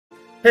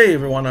Hey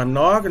everyone, I'm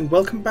Nog and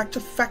welcome back to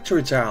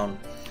Factory Town.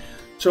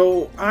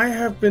 So I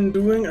have been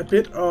doing a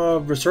bit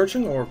of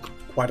researching, or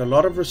quite a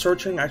lot of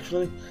researching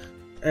actually,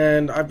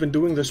 and I've been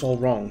doing this all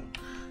wrong.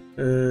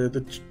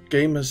 The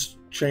game has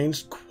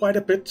changed quite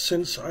a bit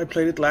since I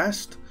played it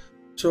last,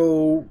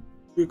 so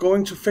we're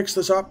going to fix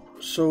this up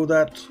so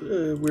that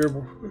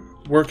we're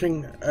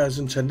working as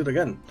intended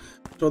again.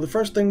 So the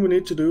first thing we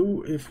need to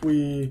do,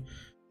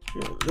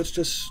 let's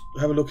just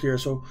have a look here.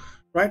 So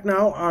right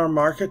now our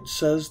market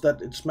says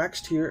that its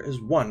max tier is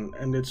 1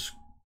 and it's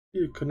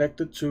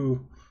connected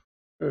to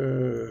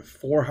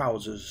 4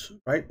 houses,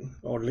 right?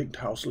 Or linked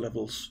house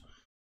levels.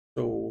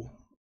 So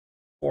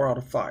 4 out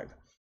of 5.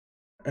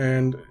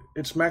 And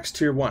it's max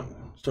tier 1.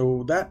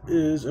 So that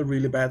is a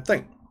really bad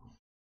thing.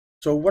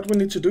 So what we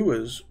need to do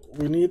is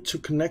we need to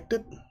connect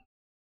it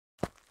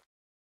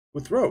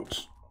with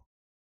roads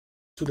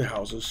to the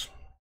houses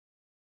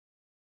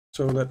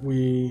so that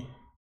we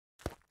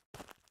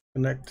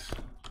connect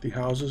the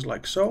houses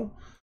like so.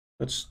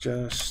 Let's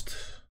just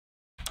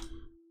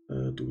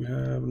do we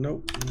have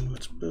nope,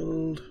 let's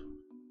build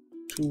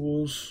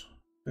tools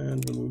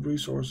and remove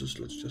resources.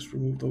 Let's just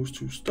remove those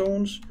 2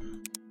 stones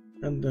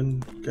and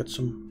then get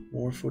some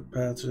more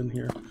footpaths in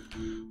here.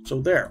 So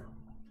there,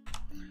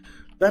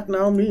 that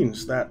now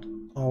means that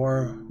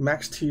our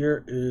max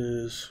tier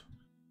is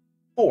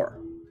 4,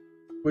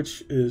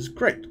 which is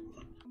great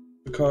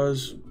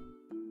because,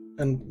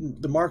 and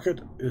the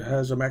market, it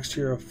has a max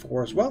tier of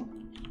 4 as well,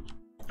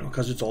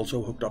 because it's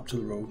also hooked up to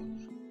the road.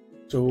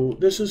 So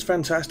this is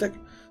fantastic.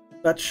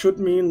 That should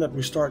mean that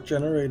we start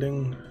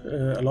generating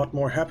a lot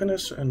more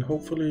happiness and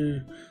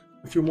hopefully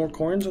a few more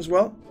coins as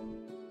well.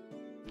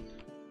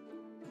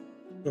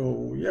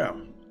 So yeah,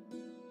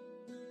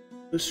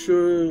 this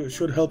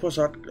should help us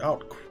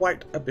out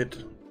quite a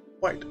bit.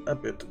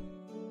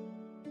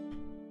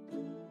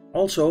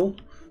 Also,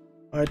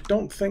 I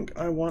don't think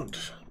I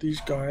want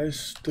these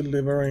guys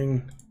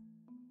delivering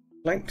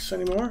planks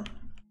anymore.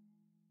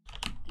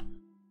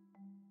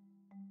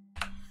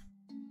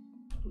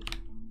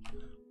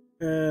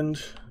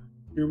 And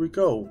here we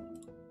go.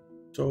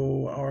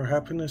 So our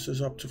happiness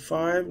is up to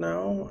 5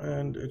 now,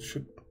 and it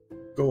should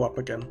go up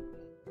again,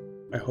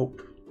 I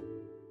hope.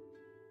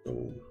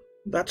 So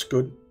that's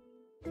good.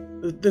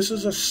 This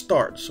is a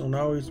start, so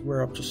now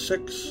we're up to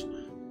 6,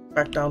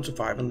 back down to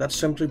 5, and that's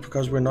simply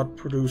because we're not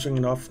producing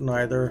enough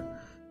neither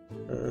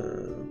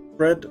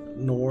bread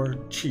nor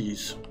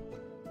cheese.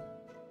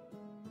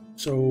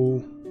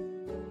 So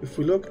if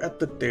we look at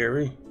the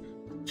dairy,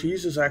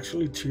 cheese is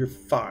actually tier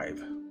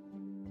 5.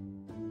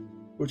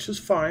 Which is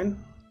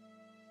fine.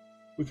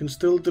 We can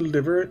still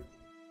deliver it.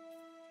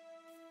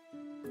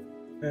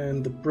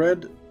 And the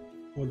bread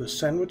or the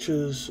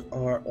sandwiches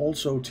are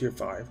also tier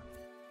 5,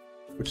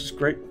 which is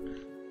great.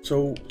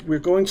 So we're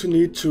going to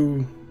need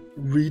to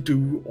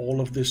redo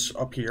all of this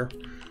up here,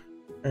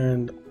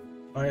 and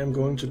I am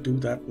going to do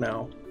that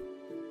now.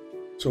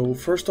 So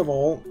first of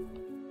all,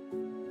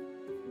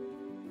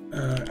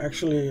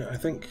 actually I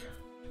think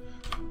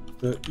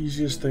the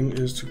easiest thing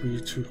is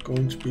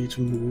going to be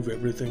to move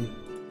everything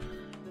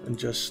and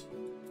just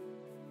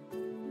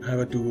have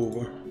a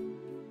do-over.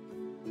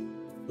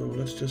 So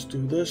let's just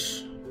do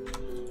this.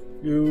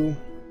 You,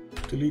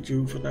 delete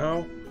you for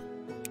now.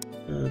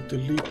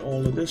 Delete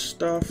all of this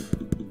stuff.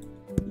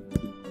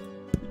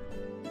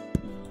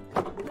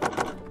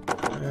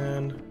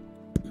 And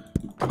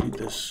delete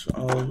this.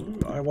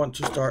 I want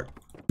to start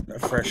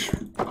afresh,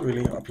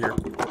 really, up here.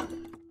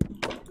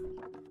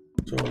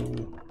 So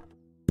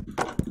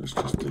let's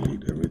just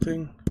delete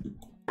everything.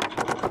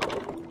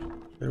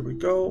 There we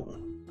go.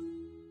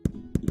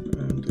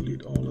 And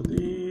delete all of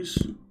these.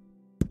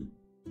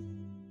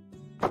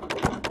 And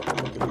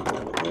delete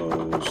all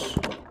of those.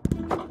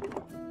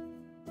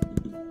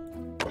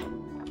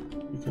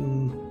 You can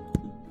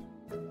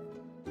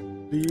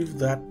leave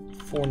that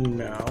for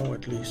now,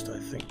 at least, I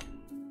think.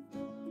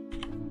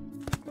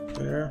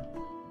 There.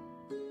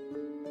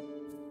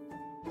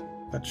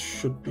 That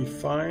should be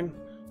fine.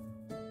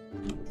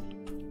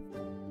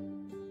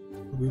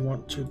 We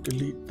want to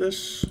delete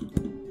this.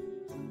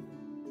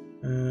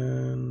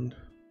 And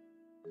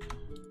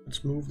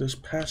let's move this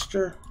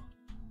pasture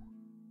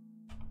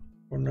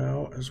for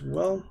now as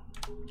well.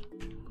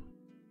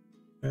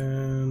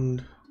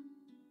 And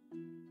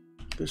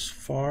this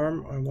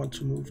farm I want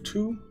to move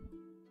to.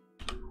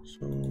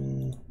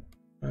 So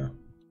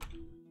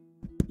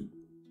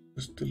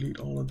just delete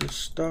all of this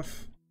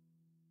stuff.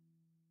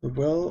 The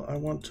well I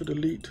want to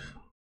delete.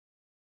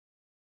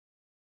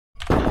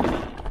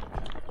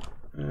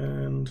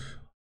 And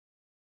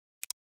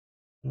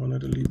I want to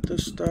delete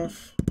this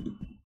stuff.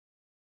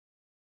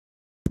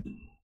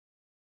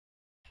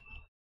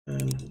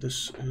 And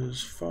this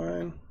is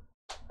fine.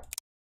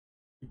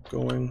 Keep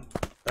going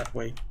that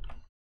way.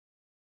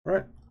 All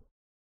right.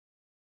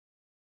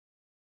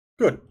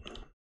 Good.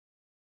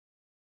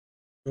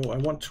 So I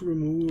want to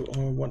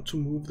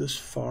move this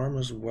farm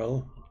as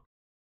well.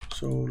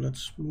 So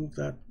let's move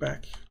that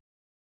back.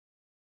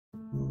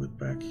 Move it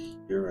back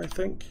here, I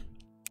think.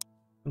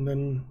 And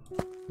then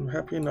I'm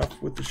happy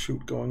enough with the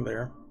chute going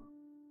there.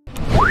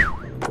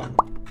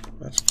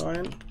 that's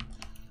fine.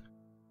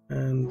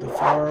 And the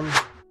farm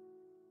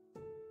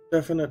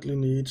definitely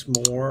needs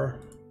more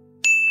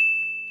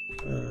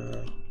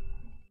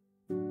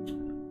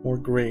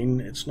grain.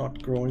 It's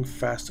not growing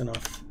fast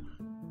enough.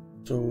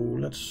 So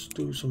let's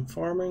do some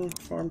farm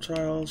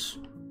tiles.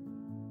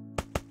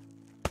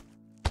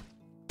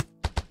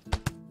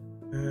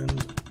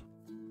 And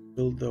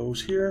build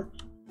those here.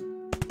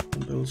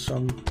 And build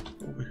some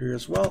over here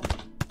as well.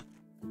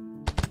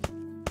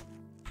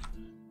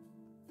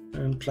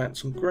 And plant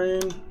some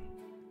grain.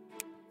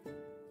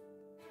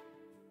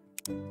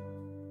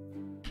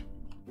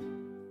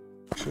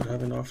 Should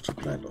have enough to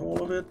plant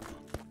all of it.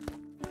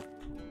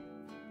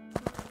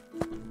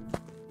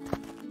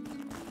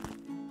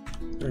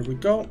 There we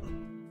go.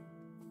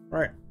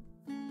 Right.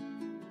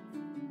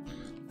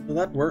 So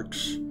that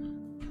works.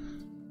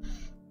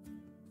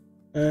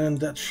 And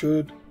that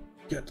should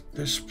get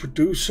this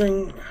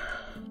producing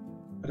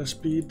at a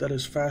speed that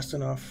is fast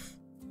enough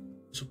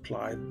to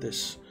supply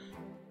this.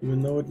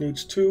 Even though it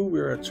needs 2,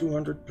 we're at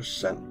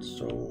 200%,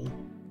 so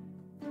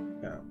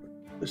yeah,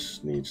 but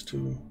this needs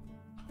to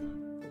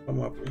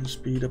come up in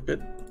speed a bit.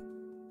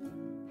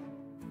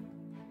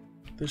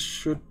 This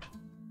should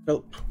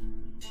help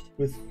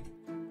with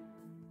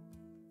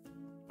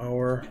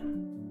our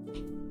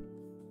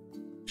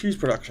cheese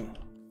production,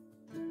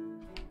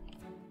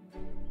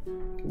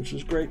 which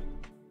is great.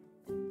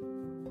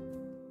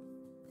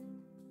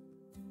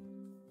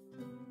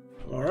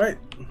 All right.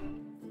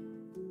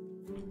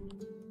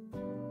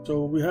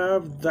 So we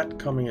have that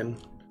coming in,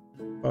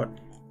 but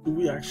do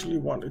we actually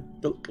want it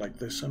built like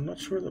this? I'm not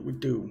sure that we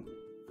do.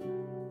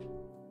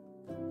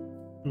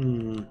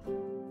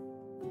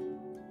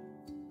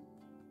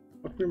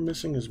 What we're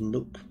missing is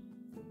milk.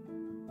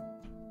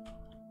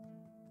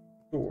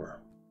 Sure.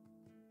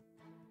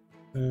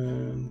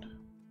 And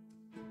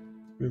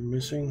we're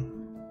missing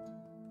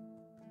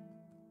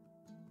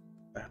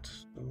that.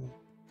 So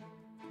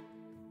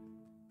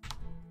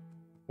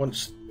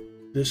once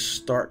this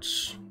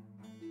starts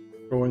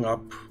growing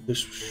up, this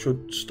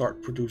should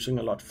start producing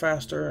a lot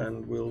faster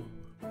and we'll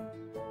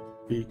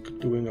be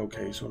doing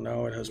okay. So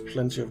now it has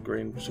plenty of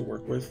grain to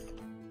work with,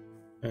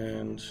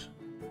 and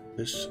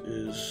this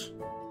is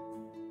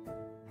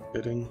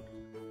getting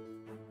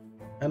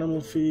animal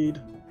feed,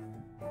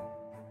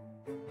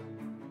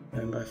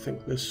 and I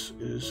think this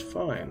is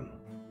fine.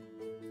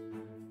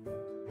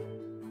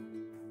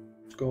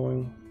 It's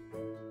going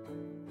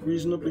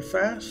reasonably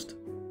fast,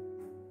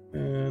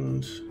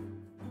 and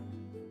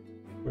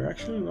we're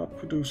actually not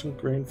producing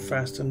grain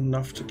fast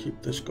enough to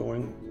keep this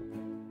going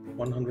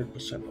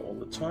 100% all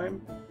the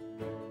time.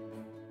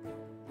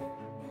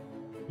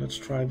 Let's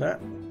try that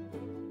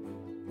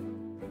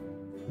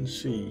and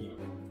see.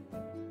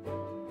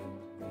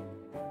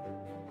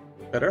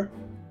 Better.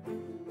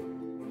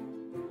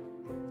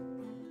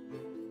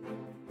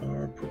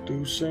 Are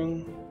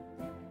producing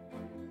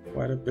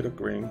quite a bit of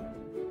grain.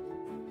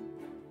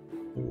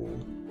 So,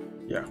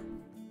 yeah.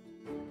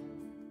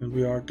 And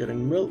we are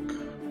getting milk.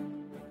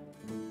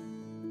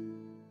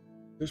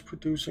 Is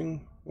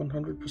producing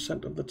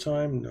 100% of the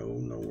time? No,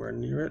 nowhere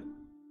near it.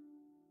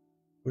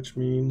 Which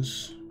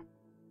means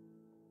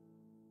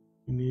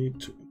we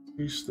need to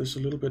increase this a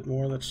little bit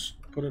more. Let's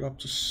put it up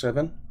to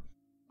 7.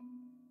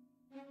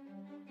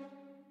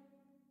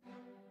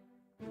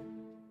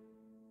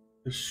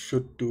 This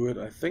should do it,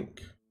 I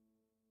think.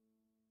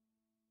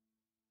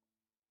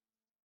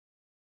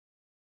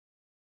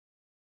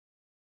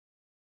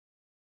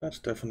 That's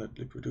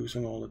definitely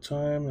producing all the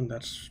time, and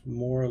that's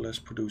more or less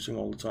producing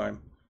all the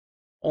time.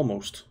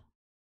 Almost.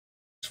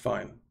 It's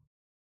fine.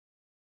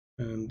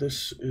 And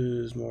this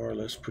is more or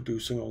less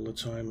producing all the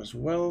time as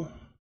well.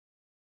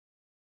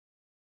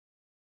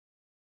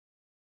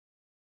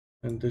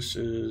 And this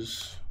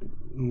is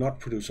not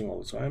producing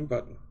all the time,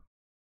 but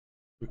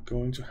we're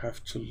going to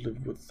have to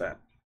live with that.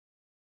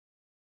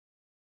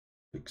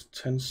 It takes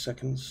 10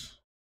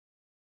 seconds.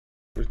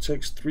 It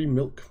takes 3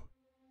 milk.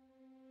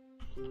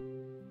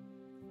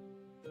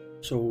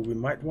 So we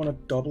might want to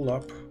double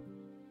up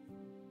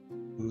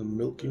on the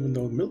milk, even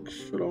though milk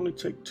should only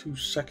take 2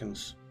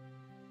 seconds.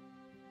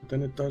 But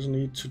then it does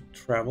need to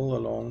travel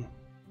along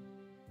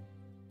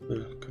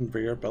the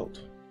conveyor belt.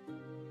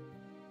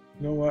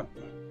 You know what?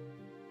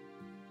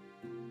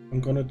 I'm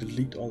gonna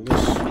delete all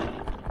this.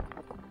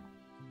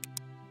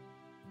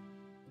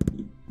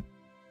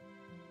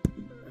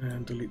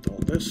 And delete all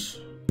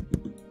this.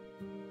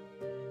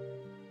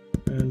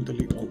 And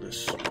delete all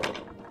this.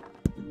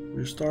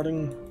 We're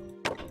starting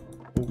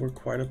over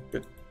quite a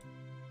bit.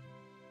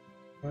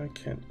 Why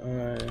can't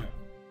I?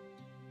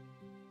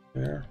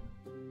 There.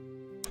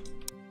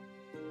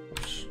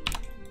 Oops.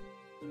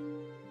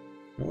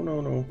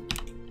 No.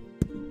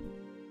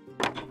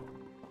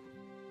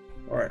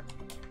 Alright.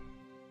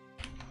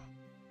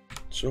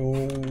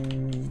 So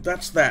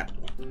that's that.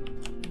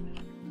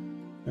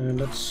 And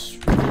let's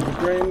remove the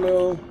grain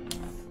mill.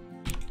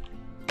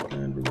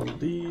 And remove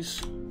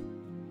these.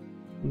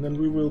 And then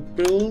we will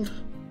build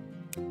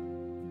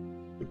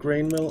the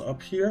grain mill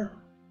up here.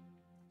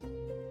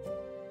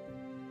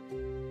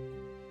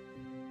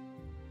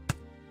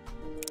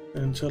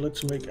 and tell it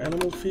to make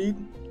animal feed.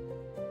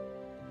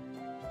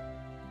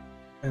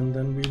 And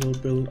then we will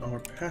build our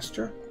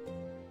pasture.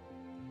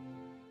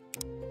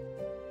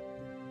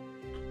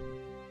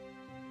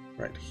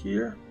 Right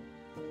here.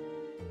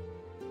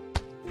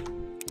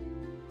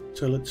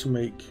 Tell it to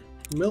make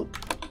milk.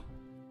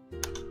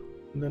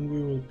 And then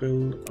we will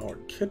build our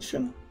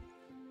kitchen.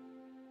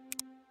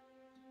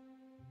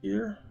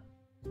 Here.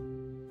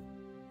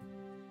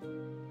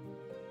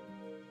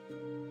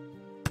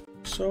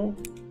 So.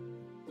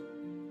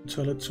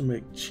 Tell it to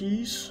make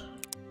cheese.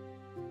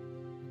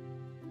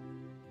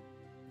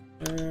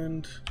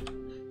 And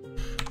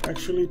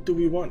actually, do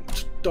we want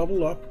to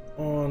double up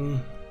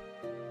on...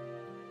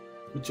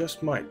 We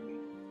just might.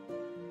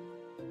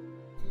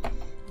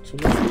 So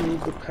let's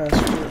remove the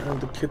pasture and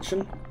the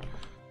kitchen.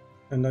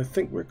 And I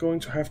think we're going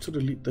to have to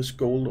delete this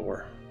gold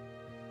ore.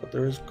 But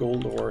there is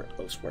gold ore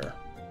elsewhere.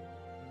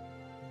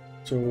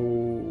 So...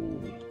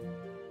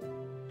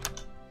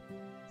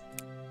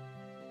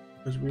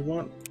 Because we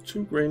want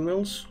 2 grain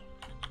mills.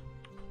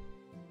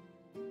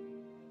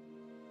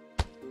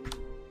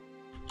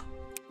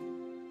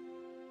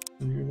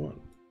 And we want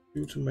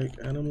you to make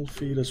animal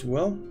feed as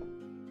well.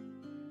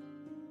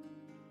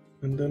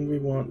 And then we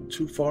want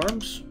 2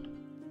 farms.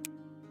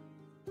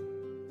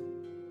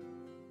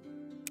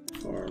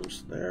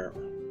 Farms there.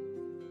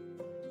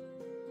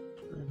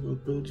 And we'll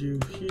build you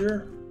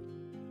here.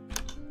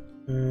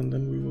 And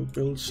then we will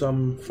build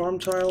some farm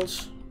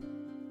tiles.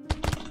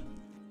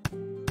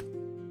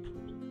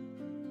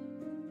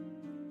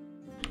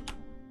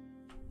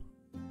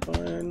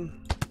 Fine.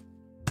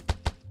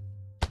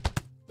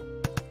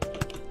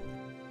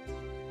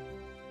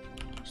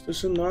 Is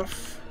this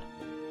enough?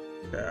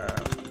 Yeah.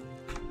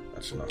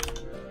 That's enough.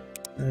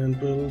 And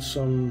build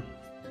some,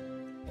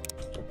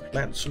 or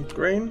plant some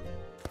grain.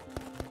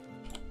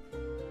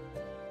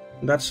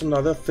 And that's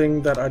another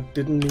thing that I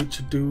didn't need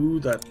to do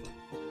that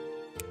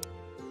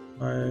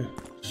I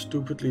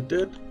stupidly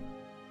did.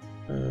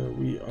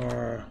 We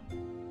are...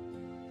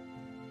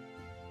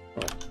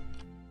 Oh.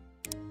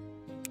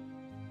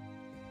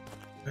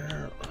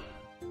 There.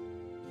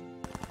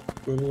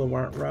 Wiggle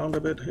around a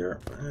bit here,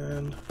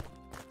 and...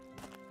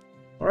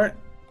 Alright.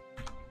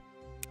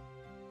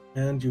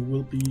 And you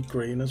will be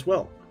grain as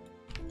well.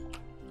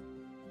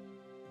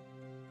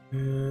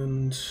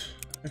 And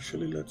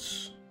actually,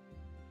 let's...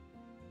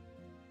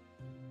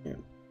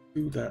 Can't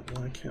do that.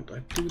 Why can't I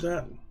do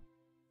that?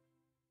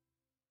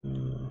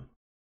 Let's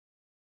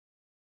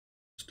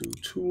do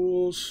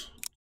tools.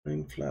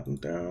 Bring flatten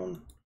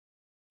down.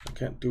 I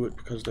can't do it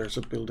because there's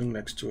a building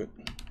next to it.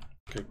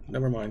 Okay,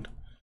 never mind.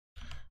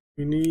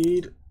 We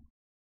need...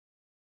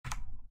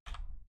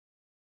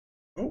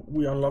 Oh,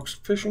 we unlocked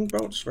fishing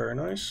boats. Very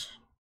nice.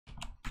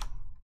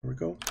 There we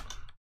go.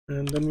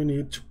 And then we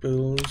need to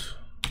build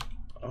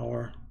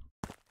our...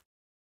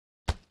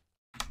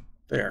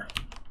 There.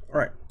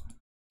 Alright.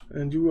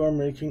 And you are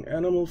making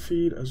animal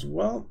feed as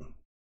well.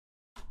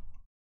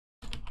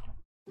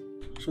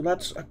 So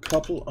that's a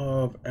couple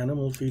of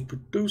animal feed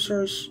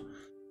producers.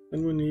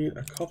 Then we need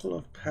a couple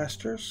of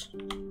pastures.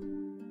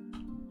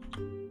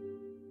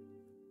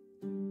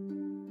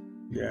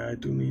 Yeah, I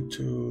do need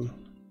to...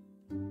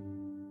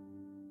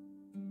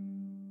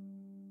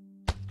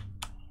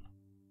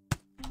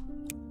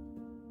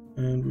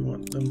 And we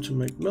want them to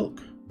make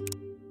milk.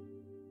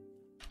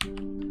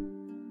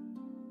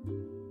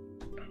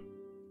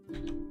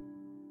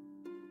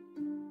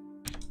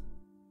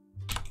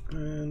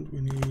 And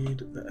we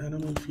need the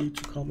animal feed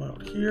to come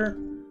out here.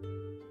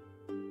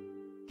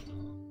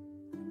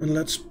 And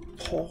let's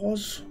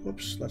pause.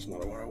 Whoops, that's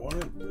not what I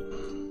wanted.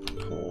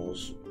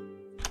 Pause.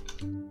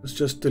 Let's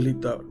just delete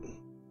that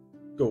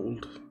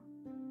gold.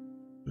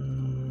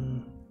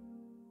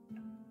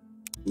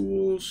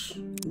 Tools,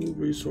 move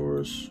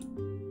resource.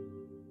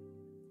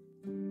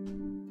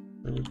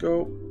 There we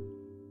go.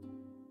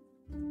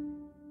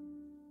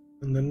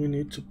 And then we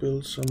need to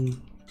build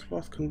some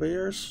cloth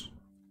conveyors.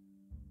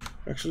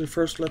 Actually,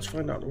 first let's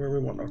find out where we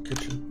want our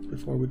kitchen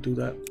before we do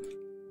that.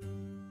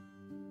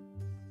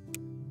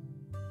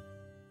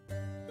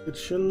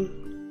 Kitchen.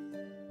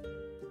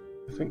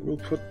 I think we'll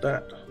put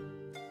that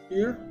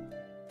here.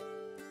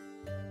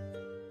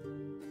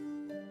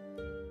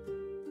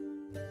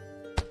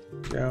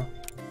 Yeah.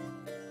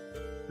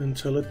 And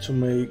tell it to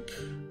make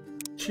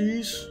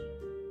cheese.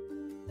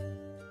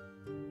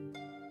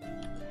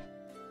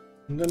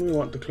 And then we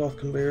want the cloth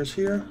conveyors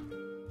here.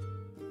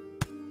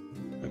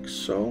 Like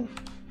so.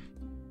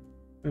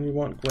 And we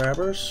want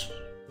grabbers.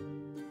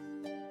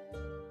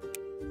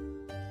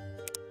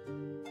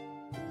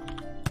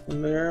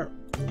 One there,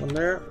 and one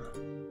there.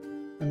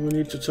 And we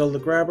need to tell the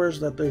grabbers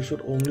that they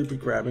should only be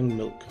grabbing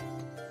milk.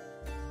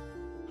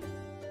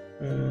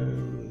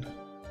 And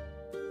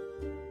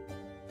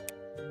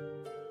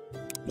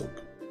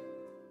milk.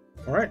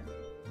 Alright.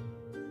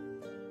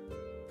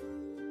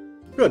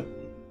 Good.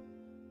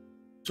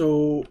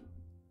 So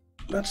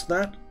that's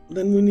that.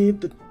 Then we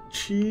need the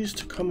cheese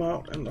to come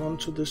out and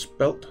onto this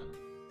belt.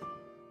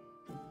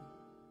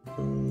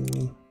 So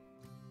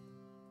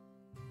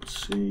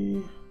let's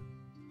see.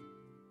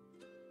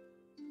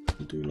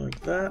 do like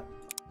that.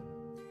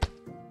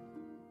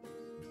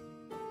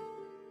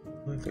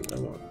 I think I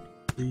want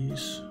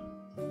these.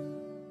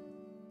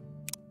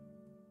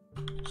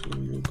 So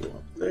we'll go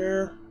up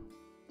there.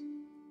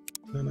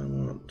 Then I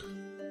want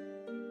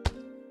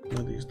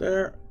one of these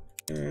there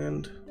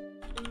and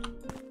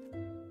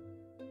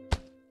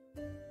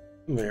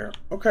there.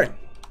 Okay.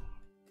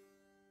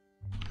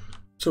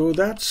 So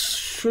that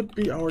should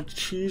be our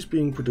cheese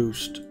being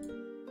produced.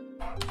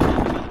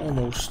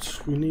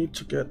 Almost. We need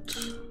to get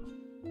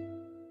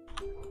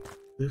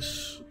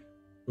this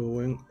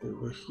going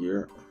over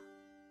here.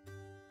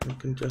 We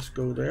can just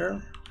go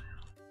there.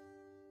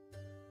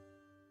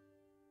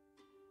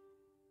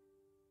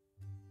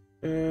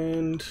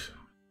 And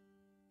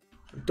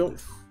I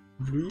don't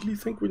really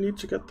think we need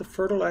to get the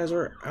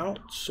fertilizer out,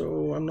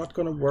 so I'm not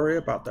going to worry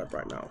about that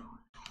right now.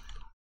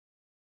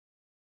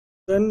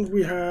 Then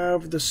we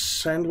have the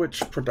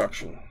sandwich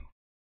production,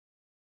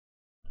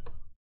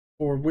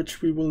 for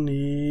which we will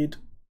need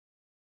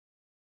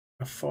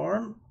a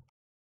farm,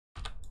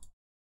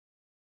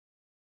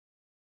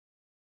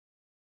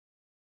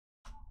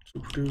 to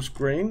produce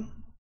grain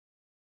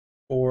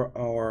for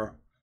our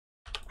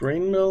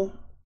grain mill.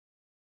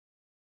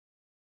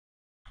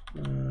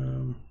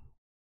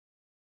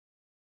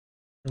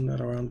 Turn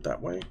that around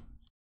that way,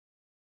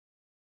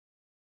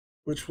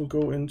 which will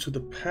go into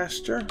the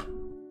pasture.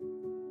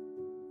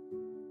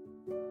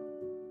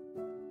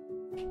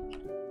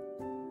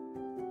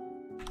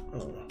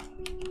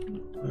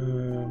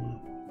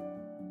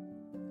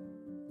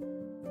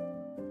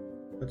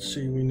 Let's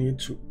see, we need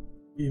to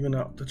even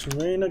out the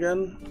terrain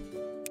again.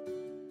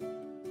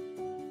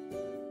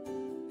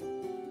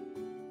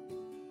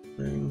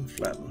 And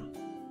flatten.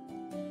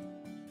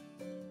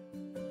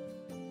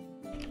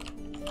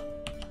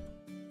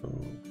 So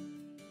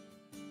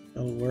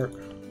that'll work.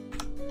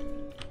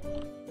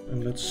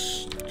 And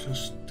let's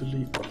just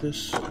delete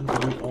this and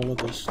delete all of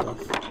this stuff.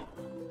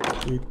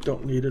 We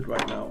don't need it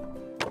right now.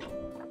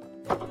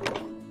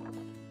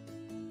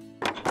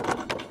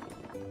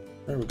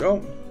 There we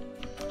go.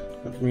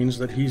 That means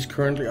that he's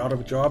currently out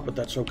of a job, but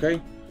that's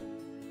okay.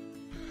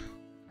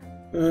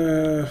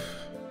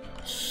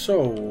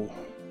 So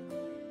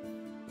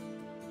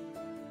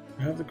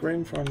we have the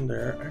grain farm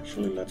there.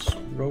 Actually, let's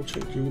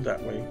rotate you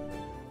that way.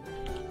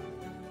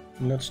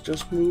 And let's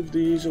just move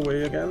these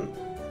away again.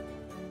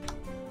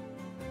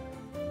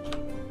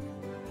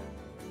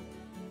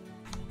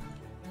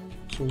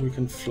 So we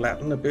can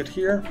flatten a bit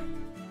here.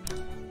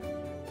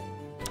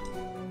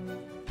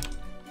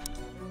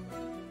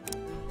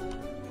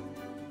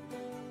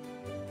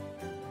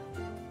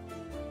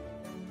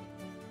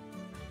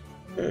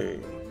 Okay,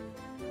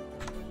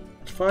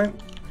 that's fine,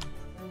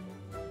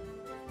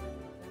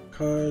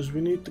 because we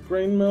need the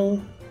grain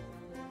mill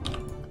to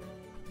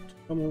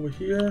come over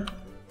here,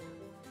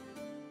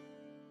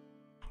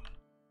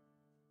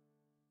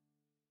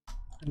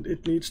 and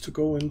it needs to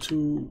go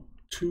into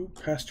 2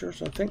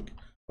 pastures, I think.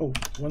 Oh,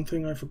 one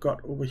thing I forgot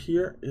over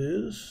here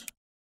is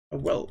a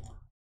well.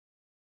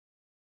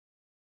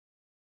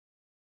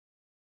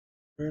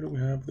 Where do we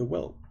have the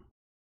well?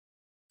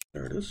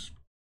 There it is.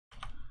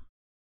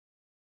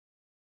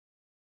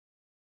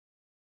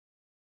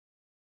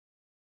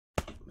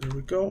 There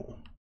we go.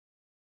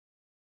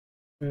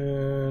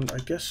 And I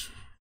guess,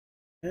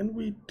 can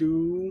we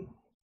do,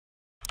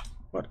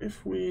 what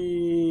if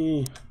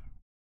we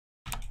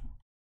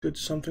did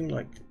something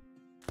like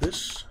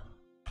this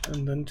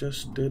and then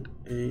just did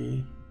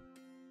a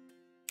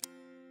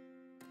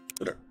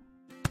splitter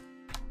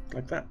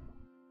like that?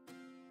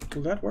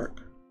 Will that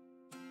work?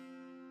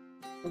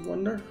 I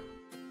wonder.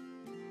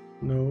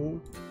 No,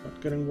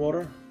 not getting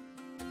water.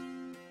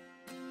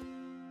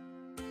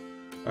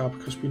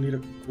 Because we need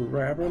a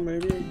grabber,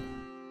 maybe?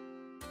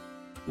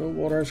 No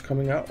water is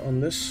coming out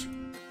on this.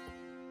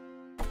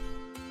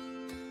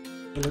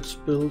 So let's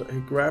build a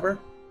grabber.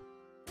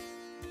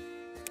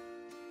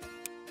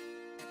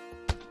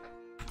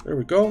 There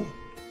we go.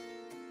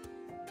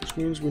 Which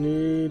means we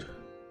need...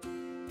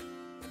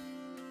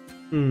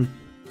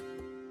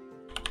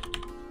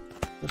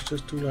 Let's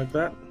just do like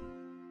that.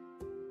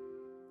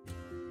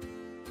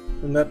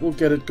 And that will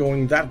get it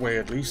going that way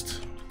at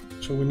least.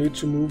 So we need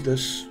to move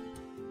this.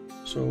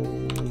 So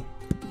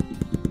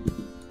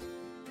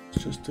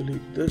let's just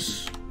delete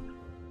this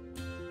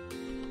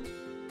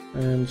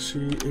and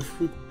see if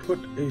we put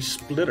a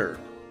splitter.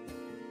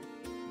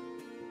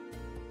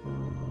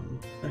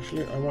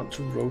 Actually, I want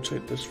to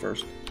rotate this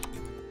first.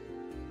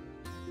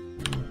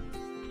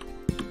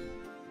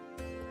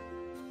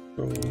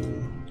 So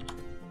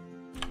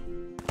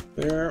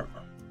there,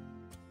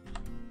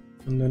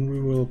 and then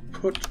we will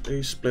put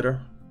a splitter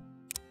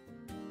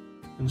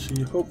and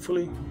see,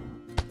 hopefully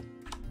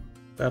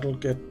that'll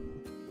get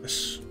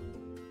this.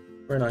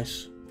 Very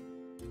nice.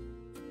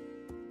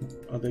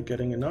 Are they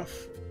getting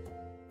enough?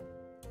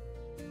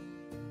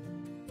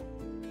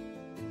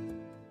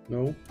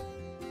 No.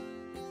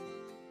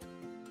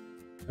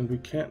 And we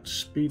can't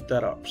speed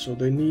that up, so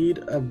they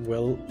need a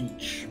well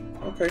each.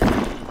 Okay.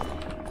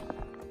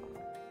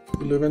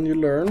 You live and you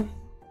learn.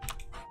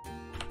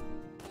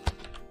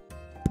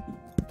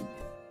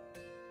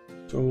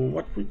 So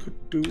what we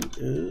could do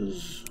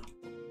is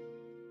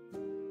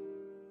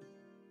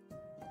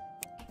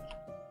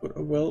put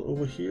a well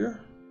over here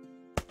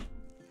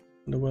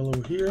and a well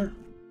over here,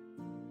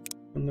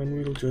 and then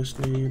we'll just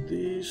need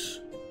these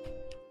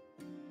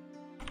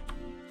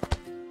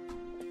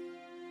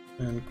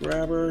and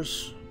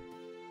grabbers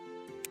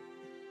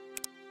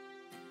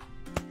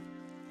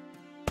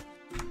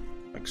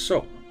like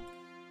so.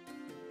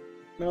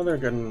 Now they're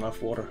getting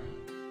enough water.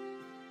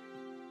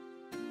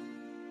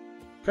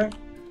 Okay,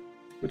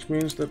 which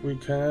means that we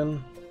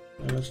can,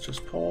 let's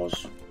just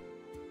pause,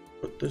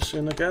 put this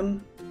in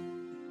again,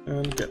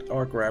 and get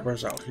our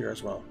grabbers out here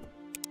as well.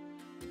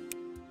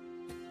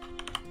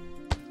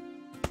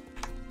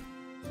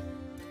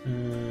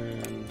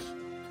 And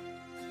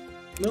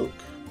milk.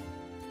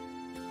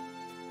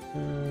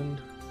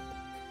 And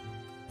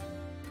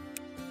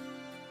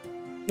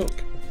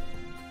milk.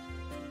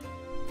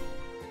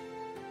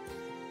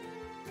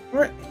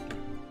 Alright,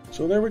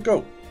 so there we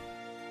go.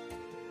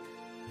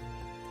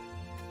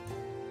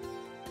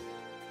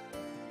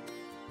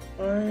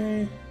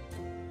 Why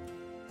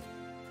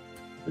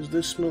is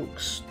this milk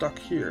stuck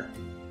here?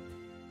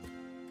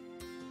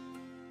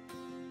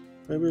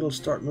 Maybe it'll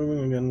start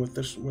moving again with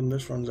this when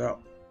this runs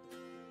out.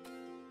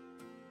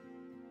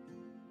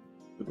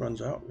 It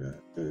runs out, yeah,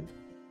 good.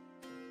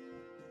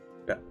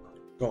 Yeah,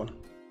 going.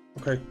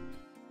 Okay.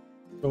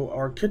 So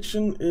our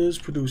kitchen is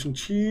producing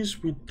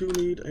cheese. We do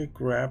need a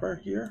grabber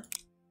here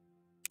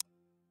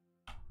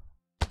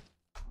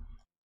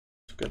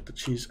to get the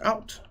cheese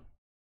out.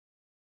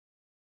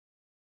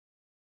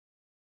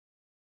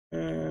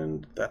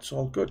 And that's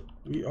all good.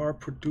 We are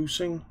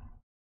producing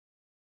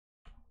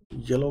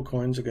yellow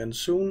coins again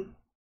soon.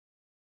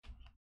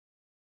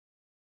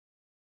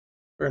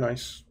 Very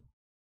nice.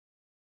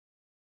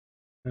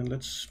 And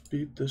let's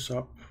speed this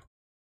up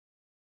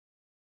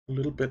a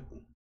little bit.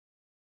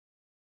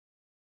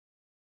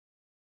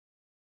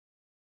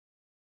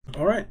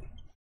 All right,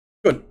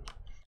 good.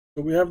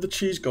 So we have the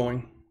cheese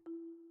going.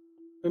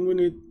 Then we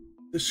need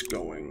this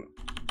going.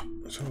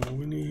 So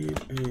we need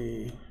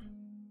a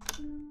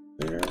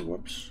there,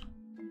 whoops.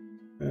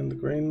 And the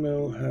grain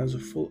mill has a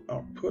full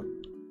output.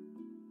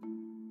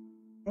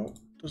 Oh,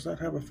 does that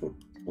have a full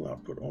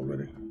output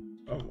already?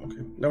 Oh,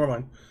 okay, never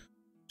mind.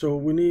 So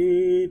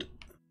we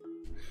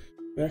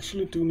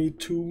actually do need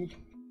 2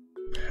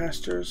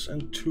 pastures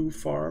and 2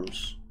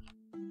 farms.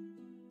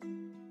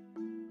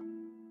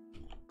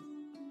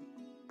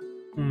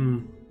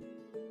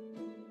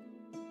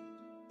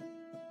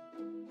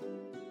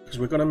 Because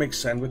we're gonna make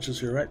sandwiches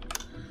here, right?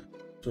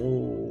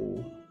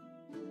 So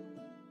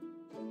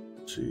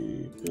let's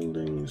see,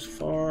 buildings,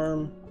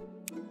 farm.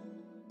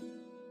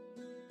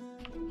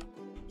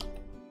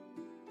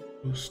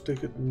 We'll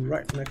stick it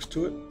right next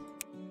to it.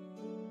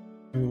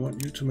 And we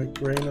want you to make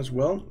grain as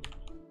well.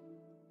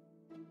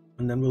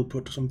 And then we'll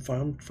put some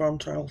farm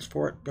tiles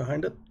for it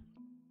behind it.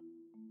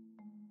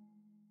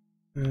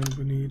 And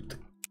we need the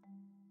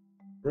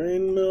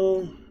grain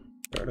mill.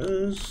 There it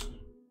is.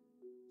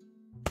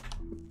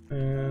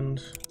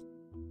 And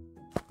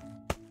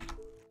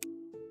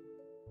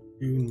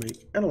you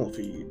make animal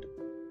feed.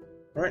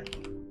 Right.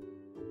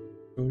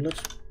 So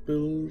let's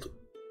build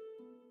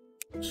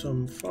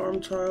some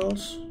farm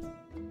tiles.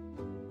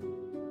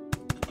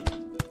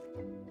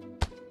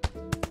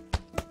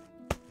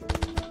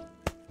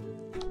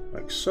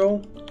 Like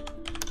so.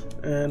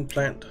 And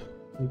plant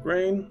some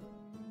grain.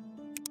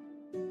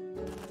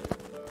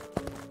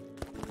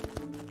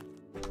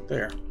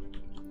 There.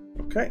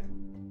 Okay.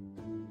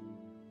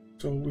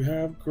 So we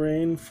have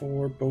grain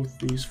for both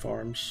these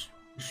farms.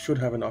 We should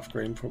have enough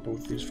grain for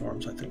both these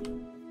farms, I think.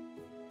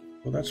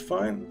 So that's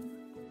fine.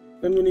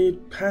 Then we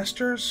need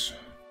pastures.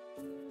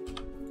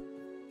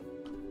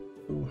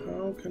 So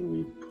how can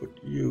we put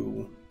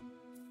you?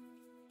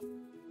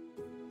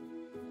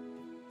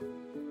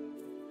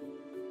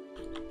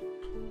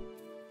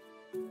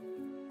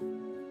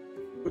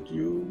 Put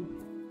you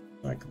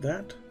like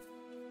that.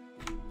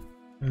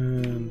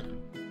 And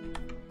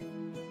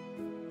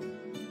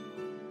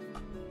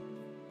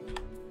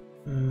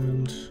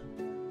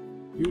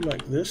you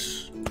like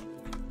this,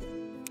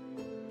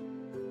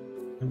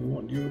 and we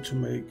want you to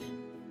make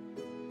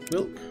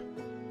milk,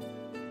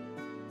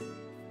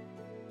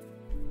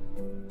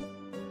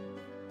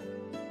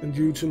 and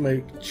you to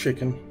make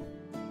chicken.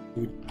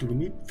 Do we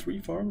need 3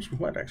 farms? We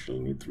might actually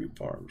need 3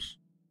 farms.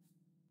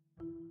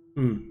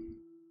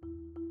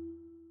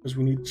 Because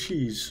we need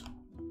cheese.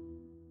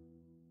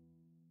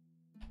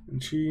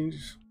 And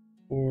cheese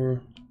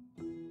for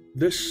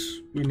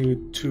this we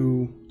need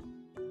 2.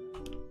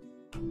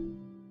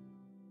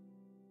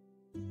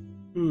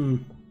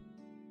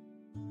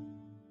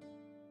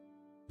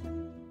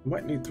 We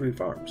might need 3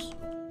 farms.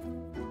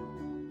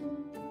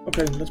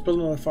 Okay, let's build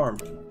another farm.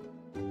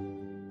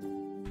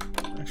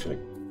 Actually,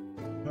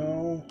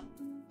 no.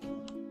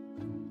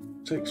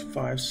 It takes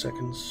 5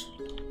 seconds.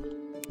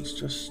 Let's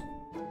just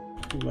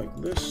do like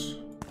this.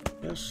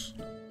 Yes.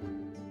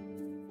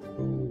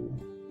 Oh.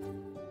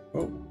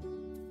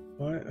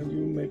 Why are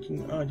you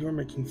making... you're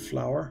making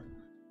flour.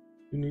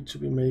 You need to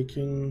be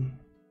making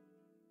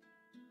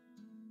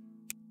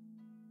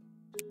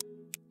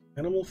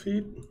animal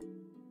feed.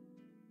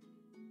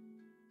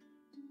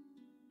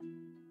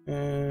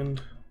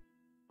 And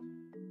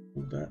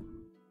move that.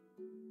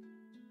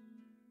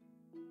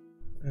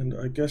 And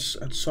I guess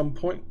at some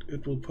point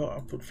it will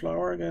put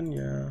flour again,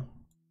 yeah.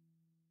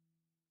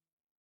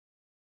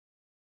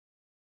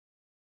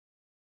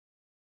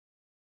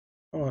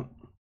 Come on.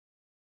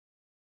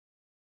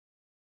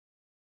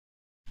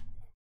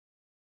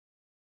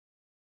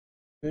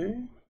 Okay.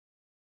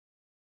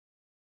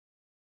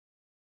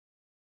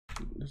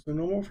 Is there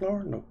no more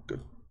flour? No, good.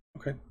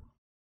 Okay.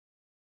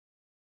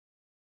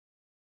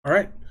 All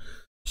right.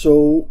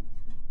 So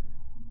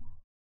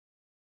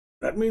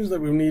that means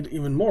that we need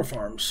even more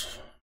farms.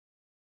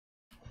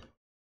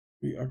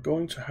 We are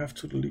going to have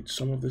to delete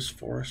some of this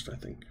forest, I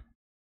think.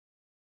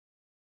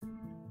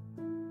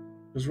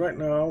 Because right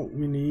now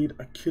we need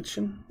a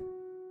kitchen.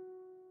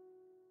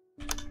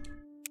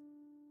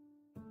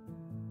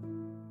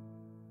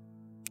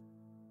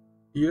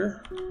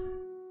 Here.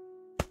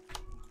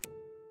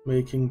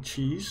 Making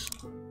cheese.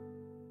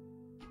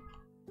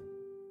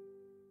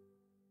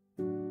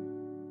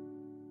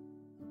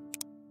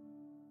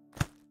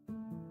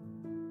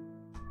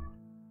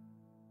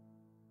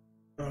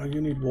 You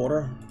need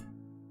water,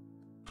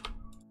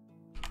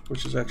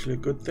 which is actually a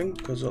good thing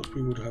because else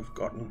we would have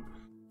gotten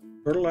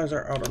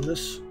fertilizer out on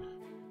this.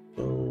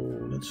 So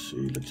let's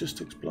see,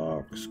 logistics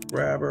blocks,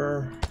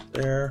 grabber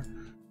there,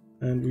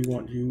 and we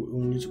want you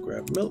only to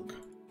grab milk.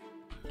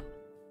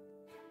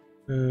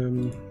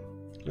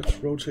 Let's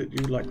rotate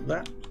you like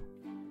that.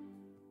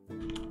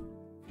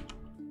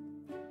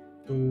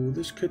 So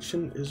this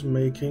kitchen is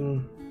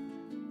making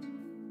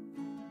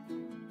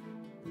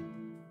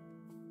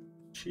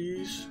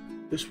cheese.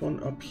 This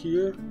one up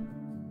here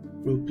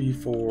will be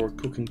for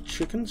cooking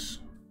chickens.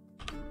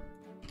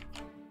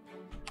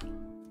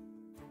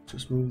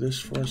 Just move this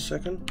for a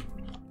second.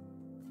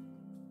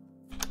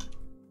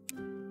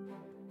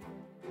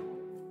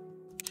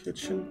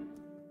 Kitchen.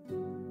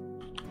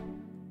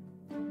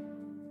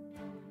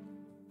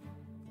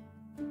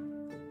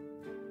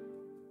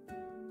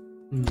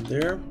 And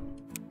there.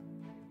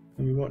 And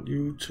we want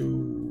you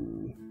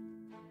to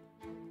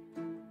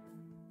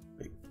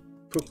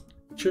cook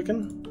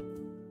chicken.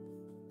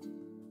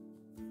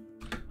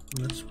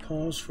 Let's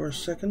pause for a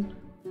second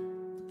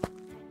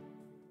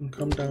and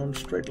come down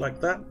straight like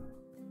that.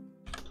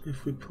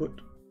 If we put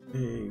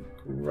a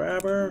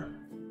grabber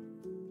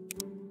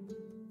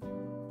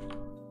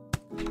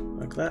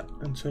like that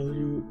and tell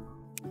you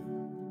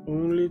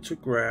only to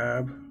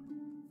grab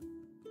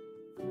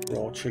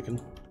raw chicken.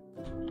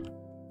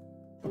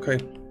 Okay.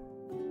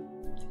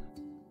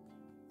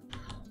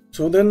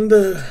 So then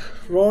the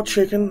raw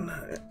chicken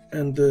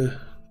and the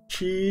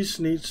cheese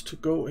needs to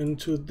go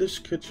into this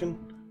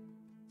kitchen.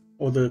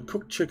 Or the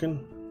cooked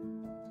chicken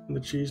and the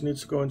cheese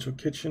needs to go into a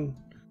kitchen,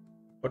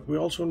 but we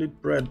also need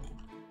bread.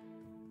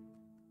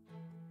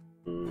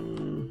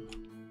 We're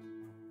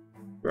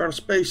out of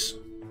space.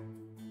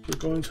 We're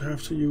going to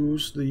have to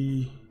use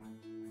the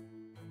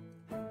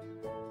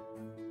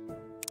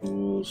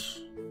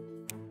tools,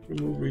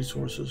 remove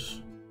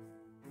resources.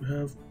 We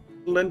have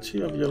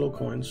plenty of yellow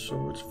coins,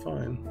 so it's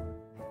fine.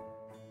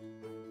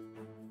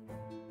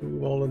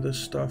 Move all of this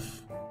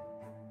stuff.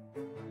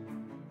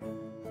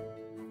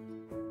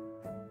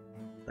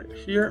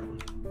 Here,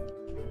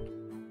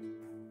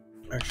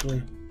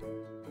 actually,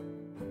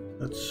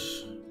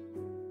 let's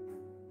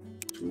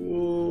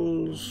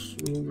tools,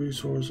 remove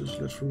resources.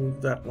 Let's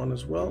remove that one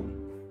as well,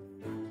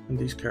 and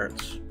these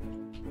carrots.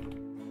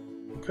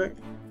 Okay,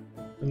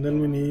 and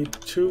then we need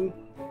to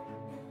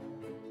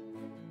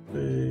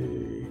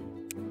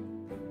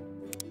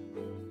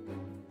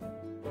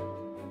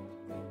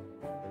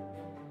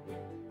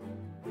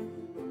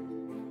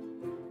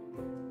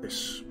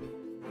this.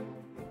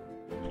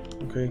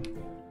 Okay.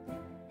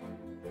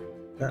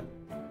 That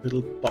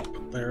little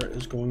bump there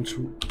is going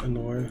to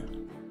annoy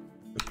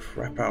the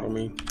crap out of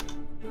me.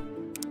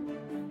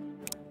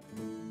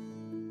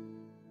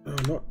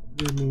 Not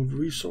remove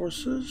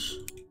resources.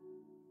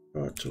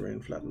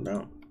 Terrain flattened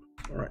out.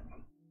 Alright.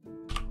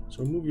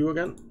 So move you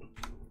again.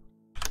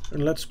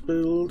 And let's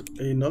build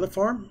another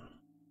farm.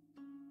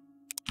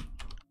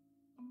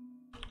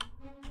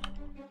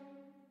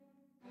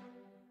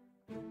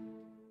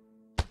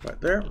 Right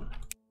there.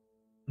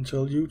 And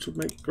tell you to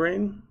make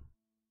grain.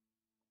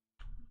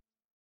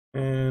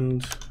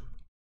 And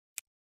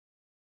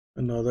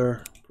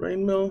another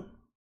grain mill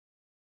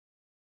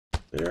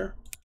there.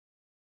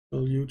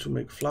 Tell you to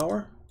make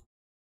flour.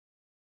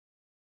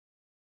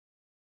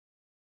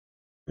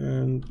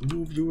 And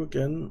move you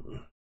again.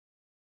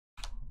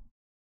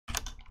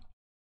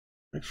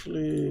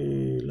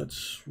 Actually,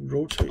 let's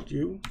rotate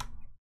you.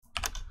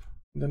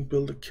 And then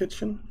build a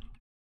kitchen.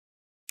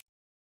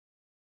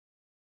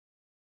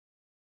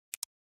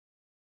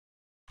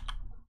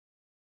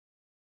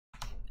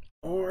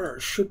 Or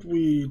should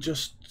we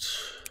just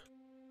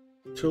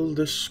tell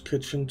this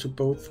kitchen to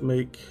both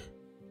make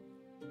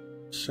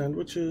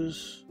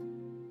sandwiches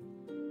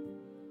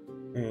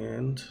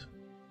and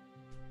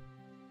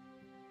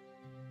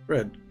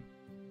bread?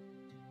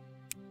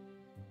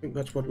 I think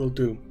that's what we'll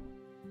do.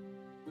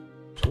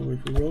 So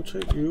if we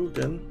rotate you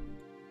again,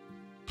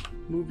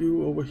 move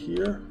you over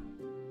here.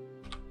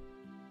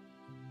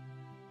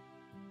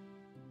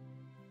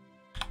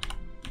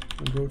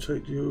 And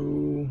rotate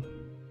you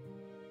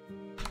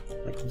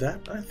like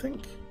that, I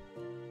think.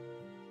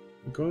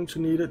 We're going to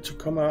need it to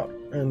come out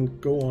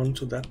and go on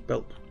to that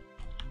belt.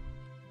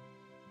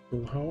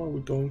 So how are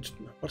we going to,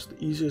 what's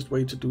the easiest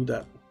way to do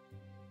that?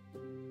 I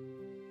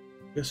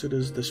guess it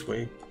is this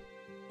way.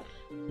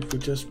 If we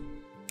just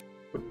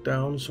put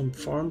down some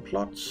farm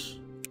plots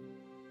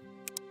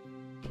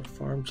or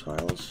farm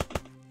tiles,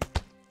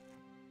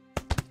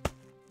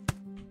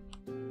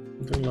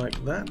 something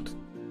like that,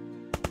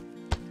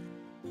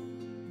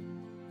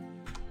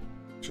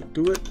 should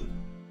do it.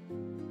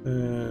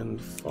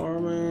 And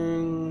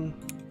farming,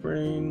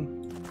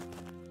 grain.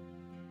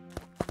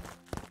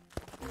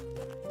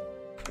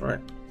 All right.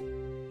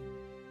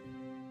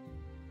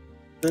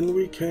 Then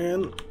we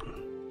can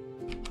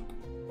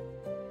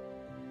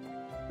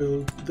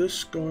build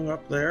this going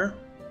up there.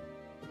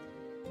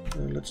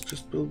 And let's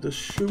just build this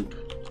chute.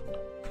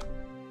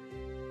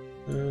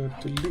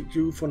 Delete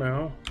you for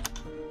now.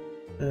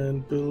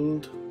 And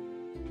build,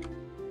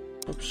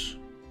 oops,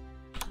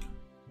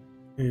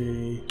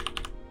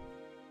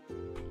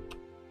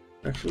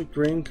 actually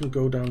grain can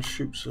go down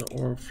chutes,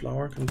 or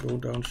flour can go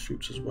down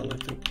chutes as well, I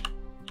think.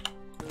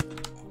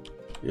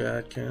 Yeah,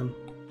 it can.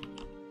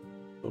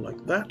 So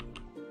like that.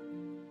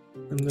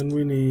 And then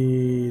we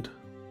need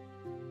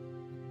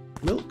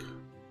milk.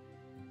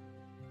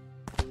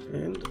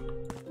 And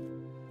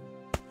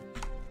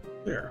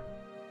there.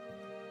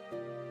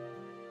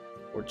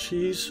 Or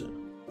cheese.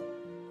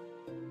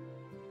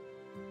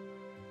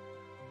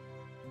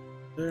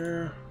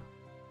 There.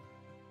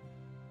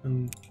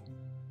 And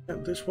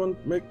this one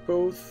make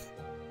both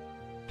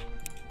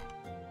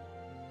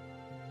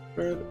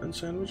bread and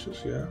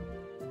sandwiches, yeah.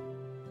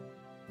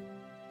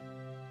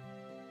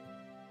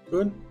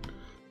 Good.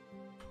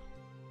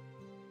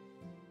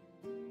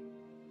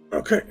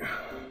 Okay.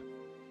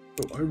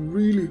 So I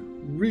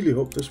really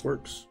hope this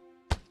works.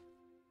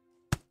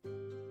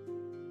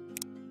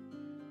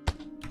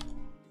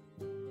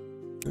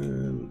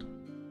 And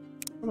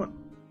come on.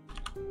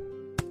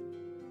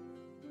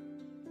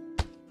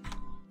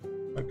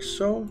 Like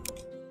so.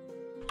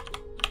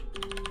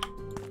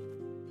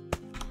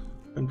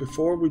 And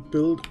before we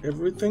build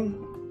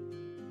everything,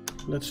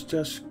 let's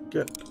just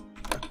get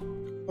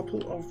a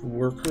couple of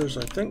workers,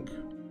 I think.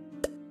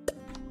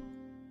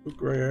 We'll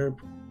grab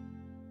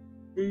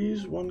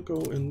these, one go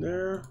in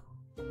there,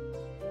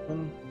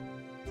 one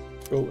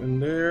go in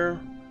there.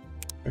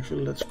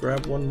 Actually, let's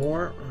grab one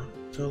more,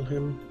 tell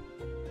him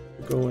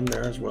to go in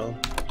there as well.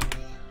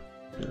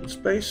 And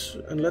space,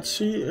 and let's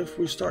see if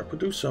we start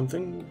produce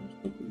something.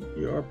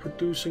 We are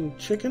producing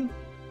chicken.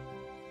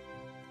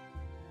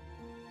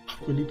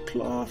 We need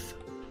cloth.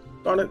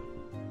 Darn it.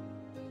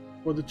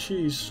 For the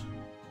cheese.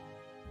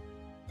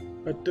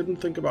 I didn't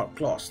think about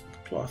cloth.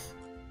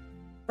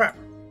 Crap.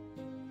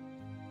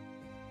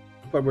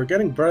 But we're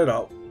getting bread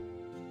out.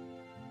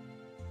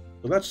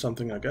 So that's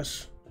something, I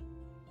guess.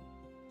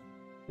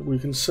 We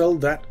can sell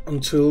that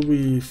until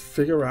we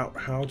figure out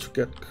how to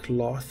get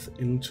cloth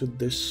into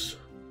this.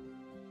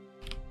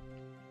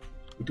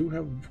 We do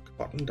have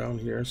cotton down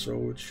here,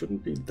 so it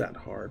shouldn't be that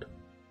hard.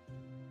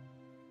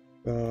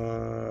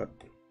 But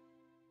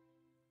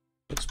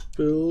let's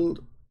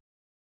build,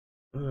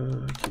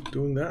 keep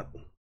doing that.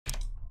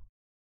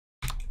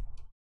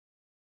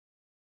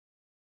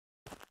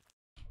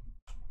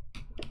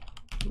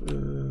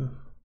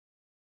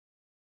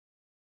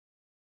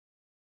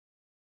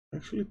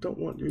 Actually don't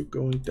want you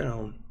going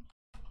down.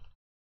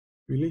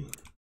 Really?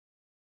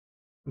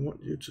 I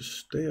want you to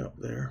stay up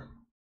there.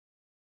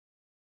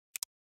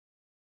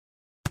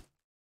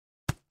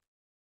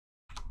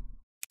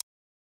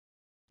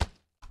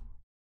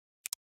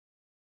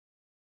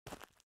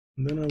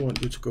 And then I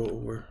want you to go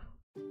over.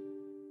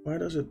 Why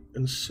does it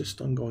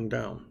insist on going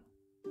down?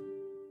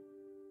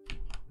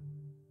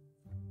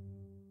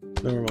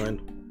 Never mind.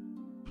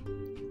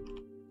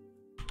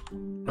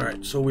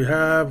 Alright, so we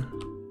have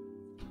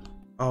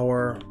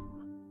our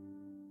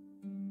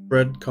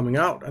bread coming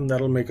out, and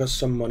that'll make us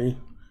some money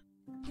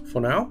for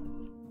now.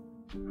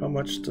 How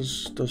much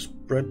does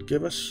bread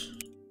give us?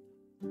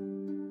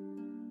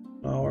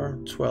 Flour,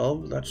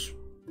 12. That's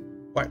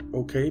quite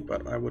okay,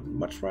 but I would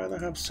much rather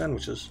have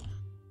sandwiches.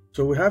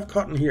 So we have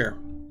cotton here.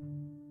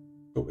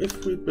 So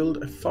if we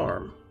build a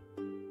farm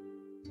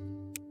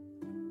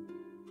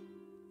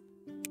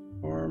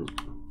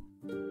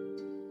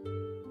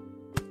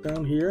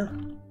down here,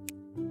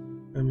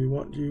 and we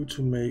want you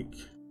to make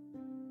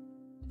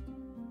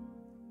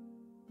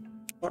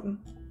cotton,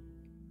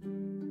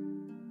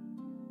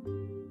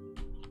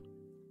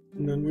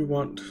 and then we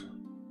want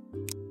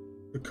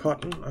the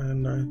cotton,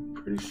 and I'm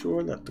pretty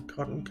sure that the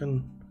cotton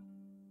can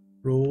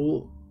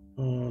roll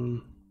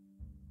on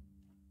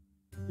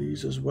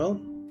these as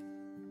well.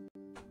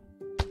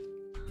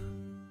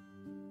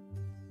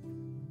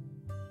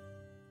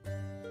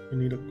 We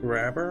need a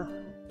grabber,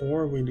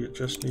 or we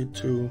just need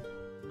to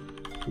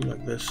do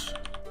like this.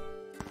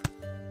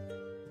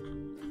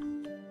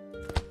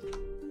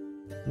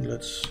 And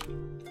let's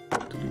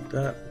delete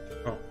that.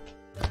 Oh,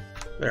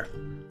 there.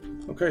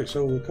 Okay,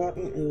 so the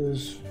cotton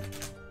is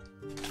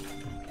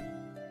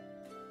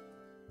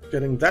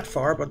getting that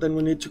far, but then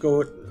we need to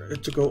go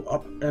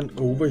up and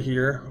over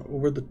here,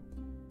 over the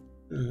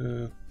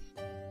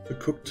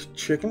cooked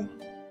chicken,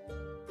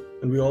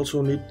 and we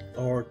also need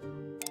our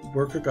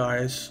worker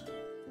guys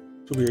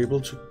to be able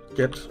to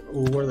get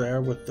over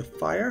there with the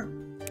fire.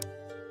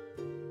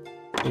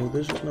 So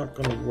this is not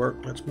going to work.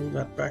 Let's move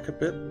that back a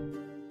bit,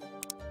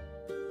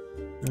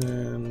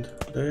 and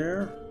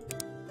there,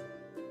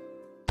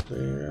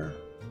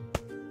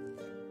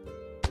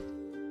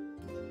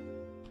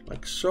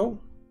 like so.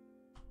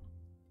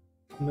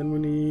 And then we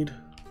need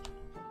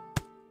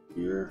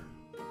here.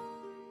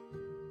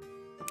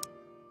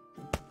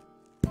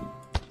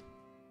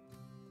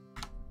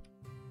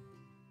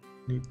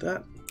 Need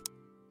that.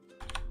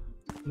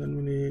 And then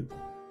we need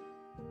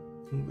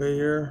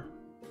there.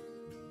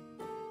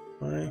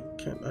 Why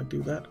can't I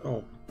do that?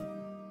 Oh.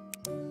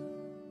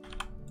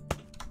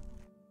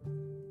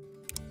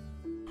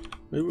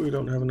 Maybe we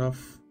don't have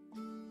enough.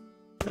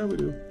 Yeah, we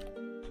do.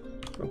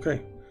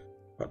 Okay.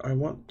 But I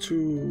want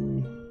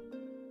to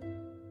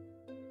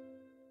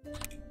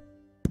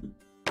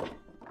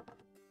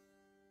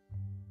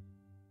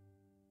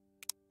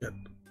get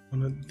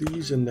one of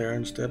these in there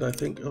instead. I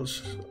think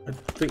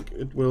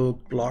it will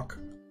block.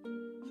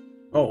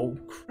 Oh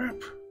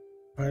crap!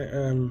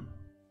 I'm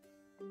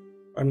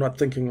not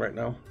thinking right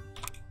now.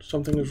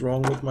 Something is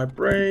wrong with my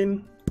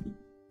brain.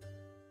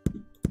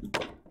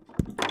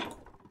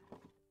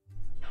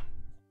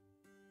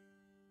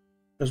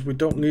 Because we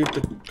don't need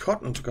the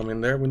cotton to come in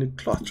there, we need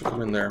cloth to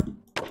come in there.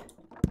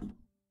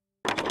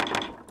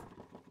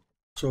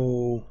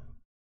 So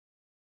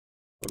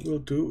what we'll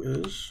do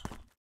is,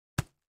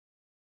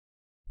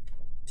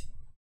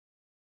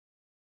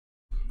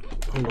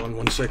 hold on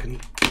one second.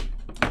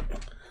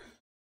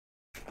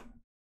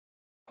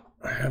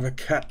 I have a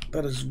cat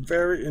that is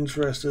very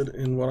interested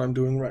in what I'm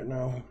doing right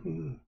now.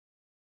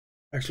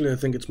 Actually, I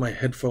think it's my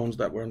headphones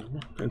that were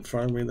in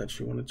front of me that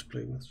she wanted to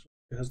play with.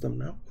 She has them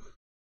now.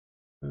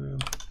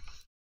 Let's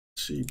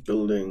see,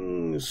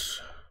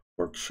 buildings,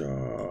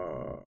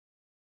 workshop.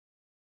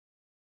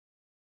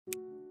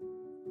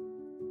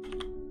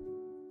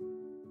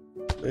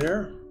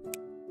 There.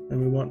 And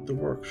we want the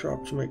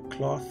workshop to make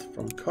cloth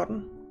from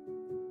cotton.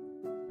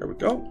 There we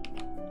go.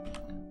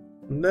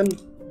 And then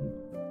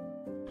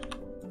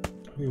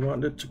we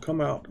want it to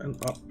come out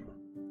and up.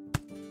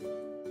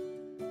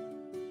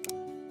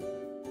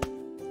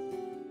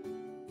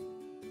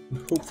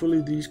 And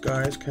hopefully these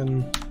guys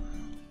can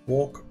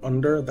walk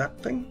under that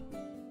thing.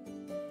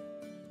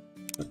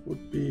 That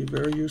would be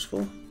very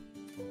useful.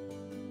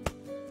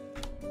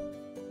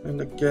 And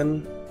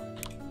again,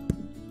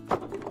 I'm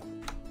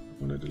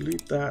going to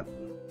delete that,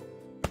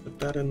 put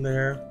that in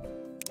there,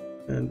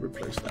 and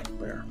replace that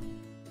there.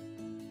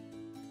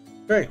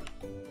 Okay.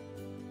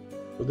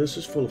 So this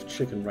is full of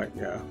chicken right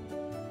now,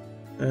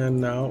 and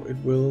now it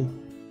will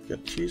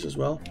get cheese as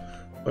well,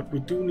 but we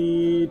do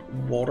need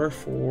water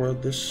for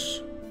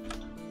this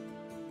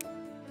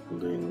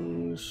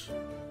buildings.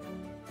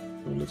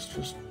 So let's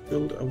just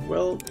build a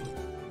well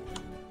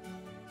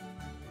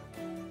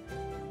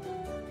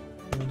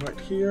right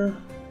here,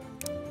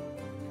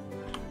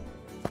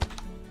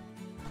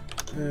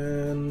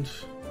 and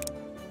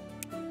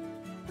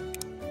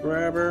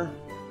grabber.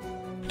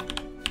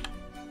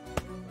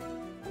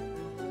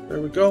 There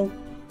we go,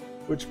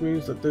 which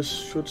means that this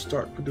should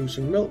start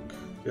producing milk.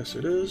 Yes,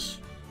 it is.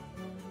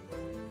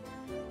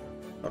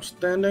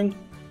 Outstanding.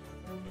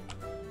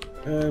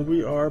 And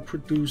we are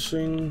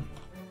producing,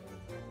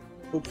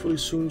 hopefully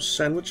soon,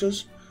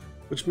 sandwiches,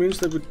 which means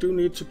that we do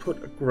need to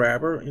put a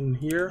grabber in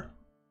here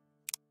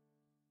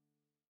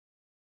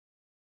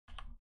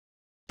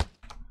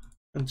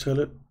and tell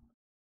it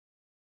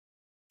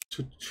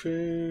to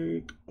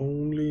take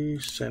only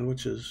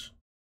sandwiches.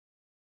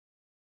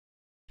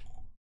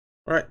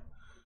 Alright,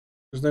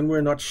 because then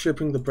we're not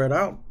shipping the bread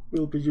out.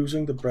 We'll be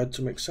using the bread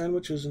to make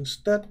sandwiches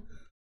instead.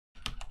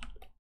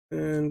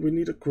 And we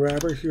need a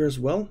grabber here as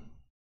well,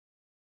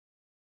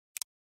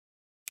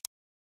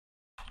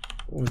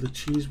 or the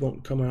cheese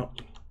won't come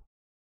out.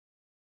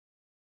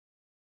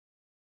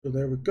 So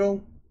there we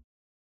go.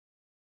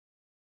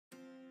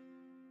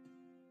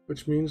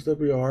 Which means that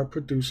we are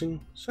producing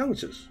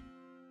sandwiches.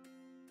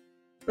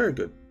 Very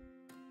good.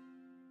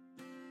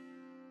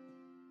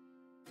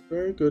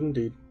 Very good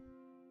indeed.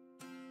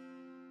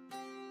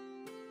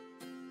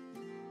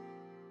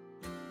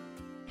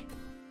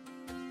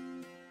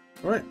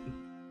 Alright,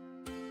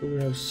 so we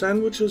have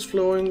sandwiches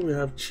flowing, we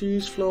have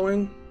cheese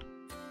flowing.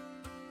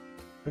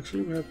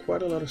 Actually, we have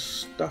quite a lot of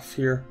stuff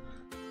here.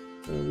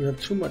 We have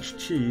too much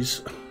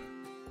cheese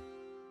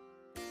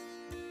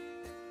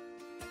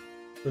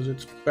because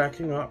it's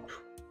backing up.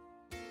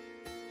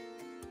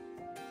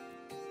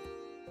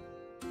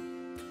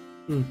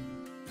 We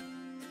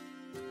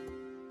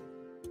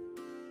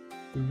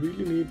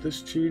really need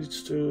this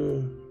cheese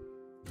to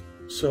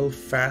sell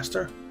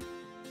faster.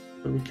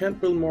 But we can't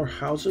build more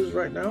houses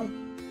right now.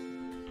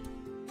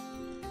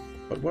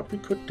 But what we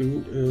could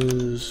do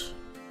is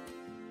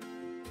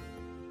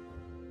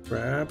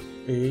grab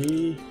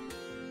a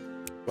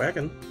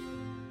wagon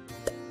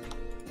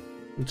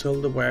and tell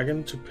the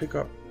wagon to pick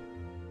up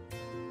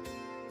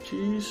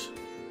cheese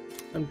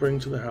and bring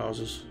to the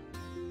houses.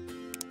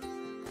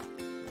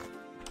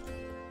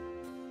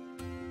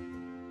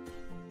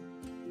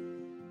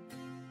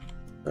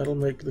 That'll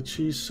make the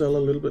cheese sell a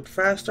little bit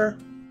faster.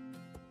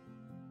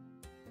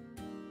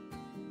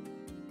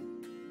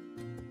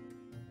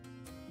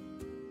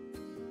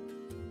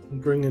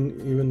 And bring in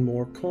even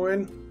more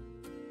coin.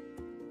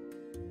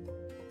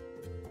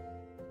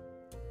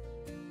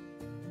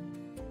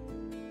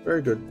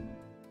 Very good.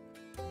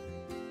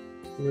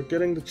 We're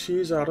getting the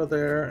cheese out of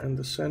there and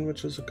the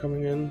sandwiches are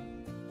coming in.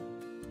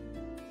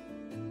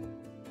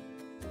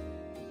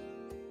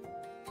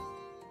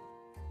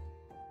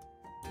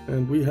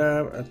 And we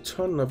have a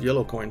ton of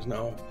yellow coins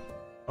now.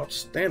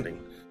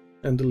 Outstanding.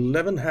 And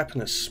 11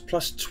 happiness,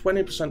 plus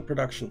 20%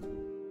 production.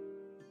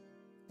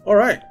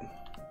 Alright.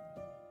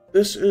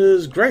 This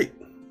is great.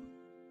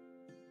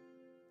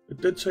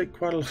 It did take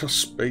quite a lot of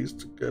space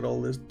to get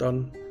all this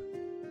done.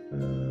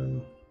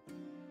 And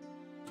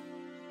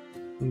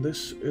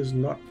this is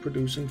not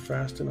producing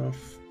fast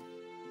enough.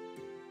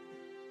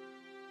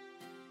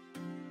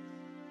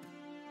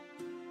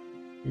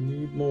 We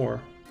need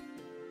more.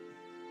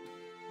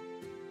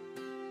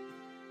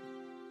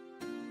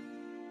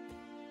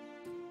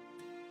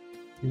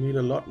 You need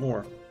a lot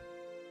more.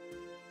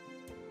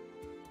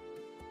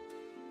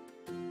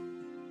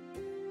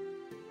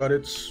 But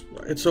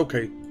it's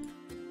okay.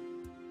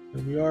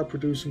 We are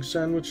producing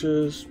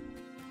sandwiches.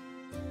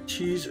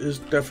 Cheese is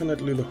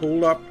definitely the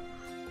holdup,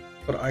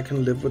 but I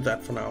can live with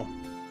that for now.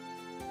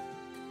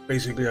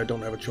 Basically, I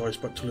don't have a choice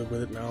but to live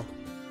with it now.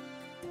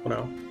 For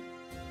now.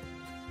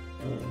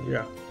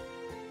 Yeah.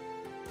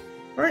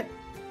 Alright.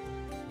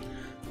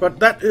 But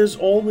that is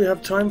all we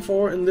have time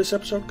for in this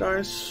episode,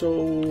 guys.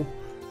 So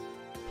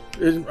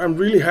I'm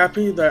really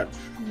happy that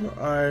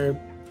I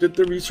did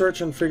the research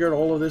and figured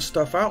all of this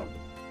stuff out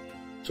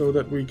so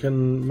that we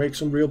can make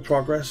some real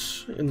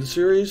progress in the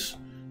series,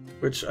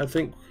 which I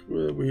think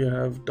we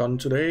have done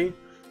today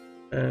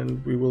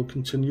and we will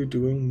continue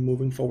doing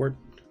moving forward.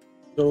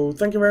 So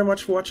thank you very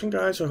much for watching,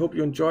 guys. I hope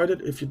you enjoyed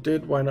it. If you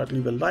did, why not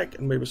leave a like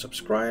and maybe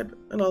subscribe,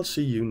 and I'll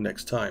see you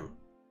next time.